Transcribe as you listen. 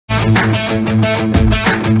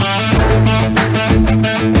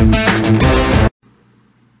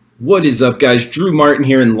What is up, guys? Drew Martin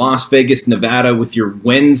here in Las Vegas, Nevada with your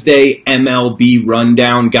Wednesday MLB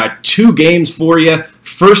rundown. Got two games for you.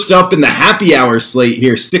 First up in the happy hour slate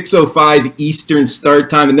here, 6:05 Eastern start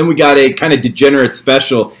time, and then we got a kind of degenerate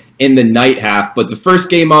special in the night half. But the first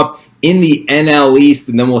game up in the NL East,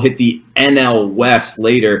 and then we'll hit the NL West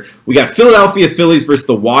later. We got Philadelphia Phillies versus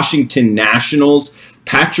the Washington Nationals.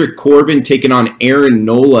 Patrick Corbin taking on Aaron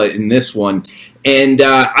Nola in this one. And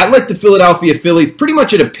I like the Philadelphia Phillies pretty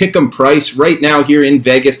much at a pick-em price right now here in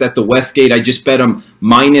Vegas at the Westgate. I just bet them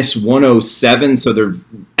 -107, so they're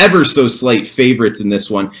ever so slight favorites in this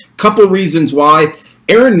one. Couple reasons why.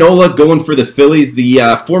 Aaron Nola going for the Phillies, the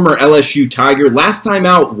former LSU Tiger. Last time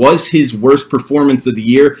out was his worst performance of the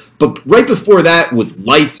year, but right before that was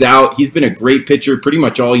lights out. He's been a great pitcher pretty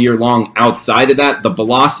much all year long. Outside of that, the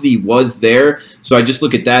velocity was there, so I just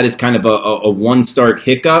look at that as kind of a one-start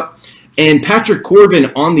hiccup. And Patrick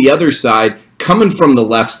Corbin on the other side, coming from the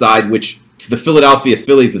left side, which the Philadelphia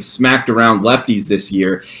Phillies have smacked around lefties this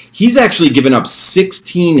year. He's actually given up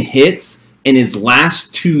 16 hits in his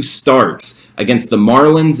last two starts against the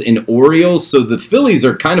Marlins and Orioles. So the Phillies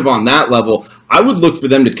are kind of on that level. I would look for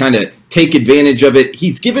them to kind of take advantage of it.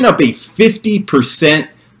 He's given up a 50%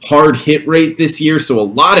 hard hit rate this year, so a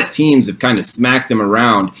lot of teams have kind of smacked him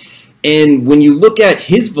around. And when you look at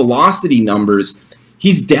his velocity numbers,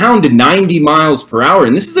 he's down to 90 miles per hour,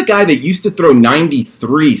 and this is a guy that used to throw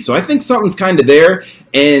 93, so I think something's kind of there,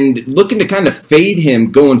 and looking to kind of fade him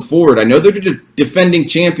going forward. I know they're the defending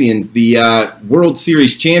champions, the World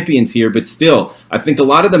Series champions here, but still, I think a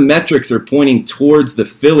lot of the metrics are pointing towards the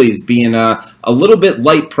Phillies being a little bit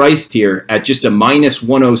light priced here at just a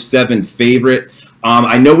 -107 favorite.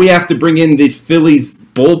 I know we have to bring in the Phillies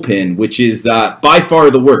bullpen, which is by far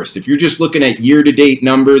the worst. If you're just looking at year-to-date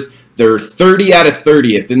numbers, they're 30 out of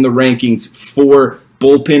 30th in the rankings for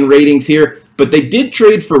bullpen ratings here. But they did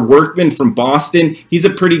trade for Workman from Boston. He's a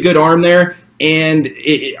pretty good arm there. And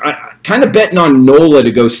kind of betting on Nola to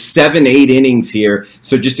go 7-8 innings here.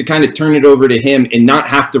 So just to kind of turn it over to him and not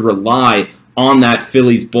have to rely on that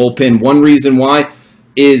Phillies bullpen. One reason why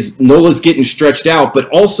is Nola's getting stretched out, but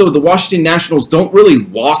also the Washington Nationals don't really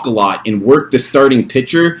walk a lot and work the starting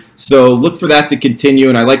pitcher. So look for that to continue.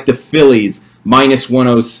 And I like the Phillies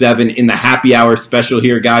 -107 in the happy hour special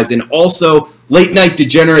here, guys. And also, late night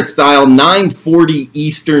degenerate style, 9:40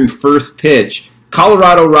 Eastern first pitch.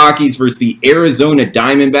 Colorado Rockies versus the Arizona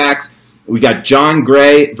Diamondbacks. We got John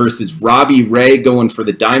Gray versus Robbie Ray going for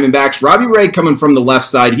the Diamondbacks. Robbie Ray coming from the left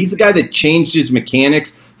side. He's a guy that changed his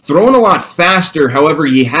mechanics, throwing a lot faster. However,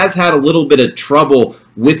 he has had a little bit of trouble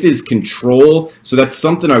with his control, so that's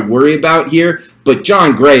something I worry about here. But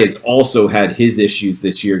John Gray has also had his issues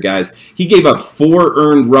this year, guys. He gave up 4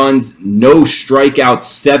 earned runs, no strikeouts,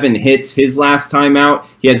 7 hits his last time out.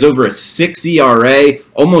 He has over a 6 ERA,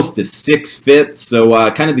 almost a 6 FIP, so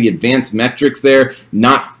kind of the advanced metrics there,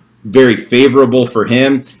 not very favorable for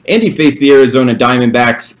him. And he faced the Arizona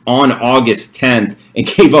Diamondbacks on August 10th and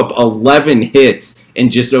gave up 11 hits in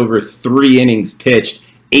just over 3 innings pitched,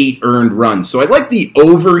 8 earned runs. So I like the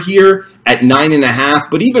over here at 9.5,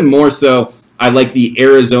 but even more so, I like the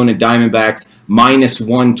Arizona Diamondbacks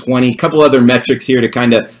 -120. Couple other metrics here to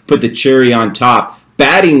kind of put the cherry on top.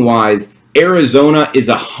 Batting-wise, Arizona is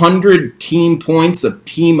 100 team points of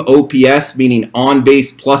team OPS, meaning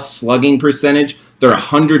on-base plus slugging percentage. They're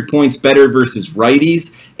 100 points better versus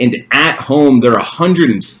righties, and at home, they're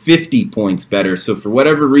 150 points better. So for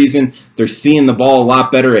whatever reason, they're seeing the ball a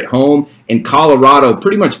lot better at home. And Colorado,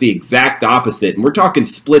 pretty much the exact opposite. And we're talking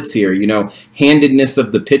splits here, you know, handedness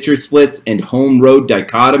of the pitcher splits and home-road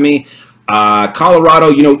dichotomy. Colorado,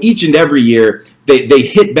 you know, each and every year, they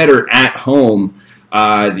hit better at home.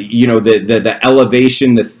 You know, the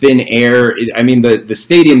elevation, the thin air. I mean, the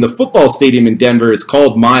stadium, the football stadium in Denver is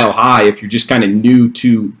called Mile High if you're just kind of new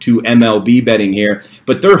to MLB betting here.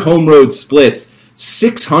 But their home road splits,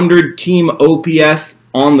 600 team OPS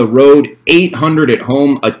on the road, 800 at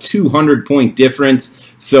home, a 200-point difference.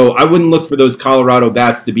 So I wouldn't look for those Colorado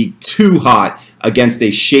bats to be too hot against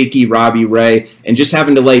a shaky Robbie Ray. And just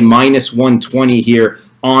having to lay -120 here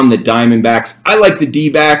on the Diamondbacks. I like the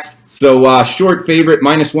D-backs, so short favorite,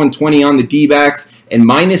 -120 on the D-backs, and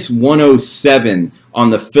 -107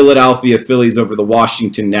 on the Philadelphia Phillies over the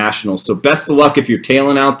Washington Nationals. So best of luck if you're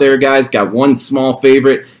tailing out there, guys. Got one small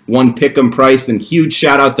favorite, one pick'em price, and huge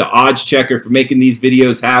shout out to Odds Checker for making these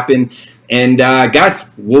videos happen. And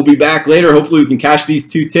guys, we'll be back later. Hopefully we can cash these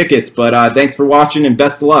 2 tickets, but thanks for watching and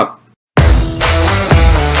best of luck.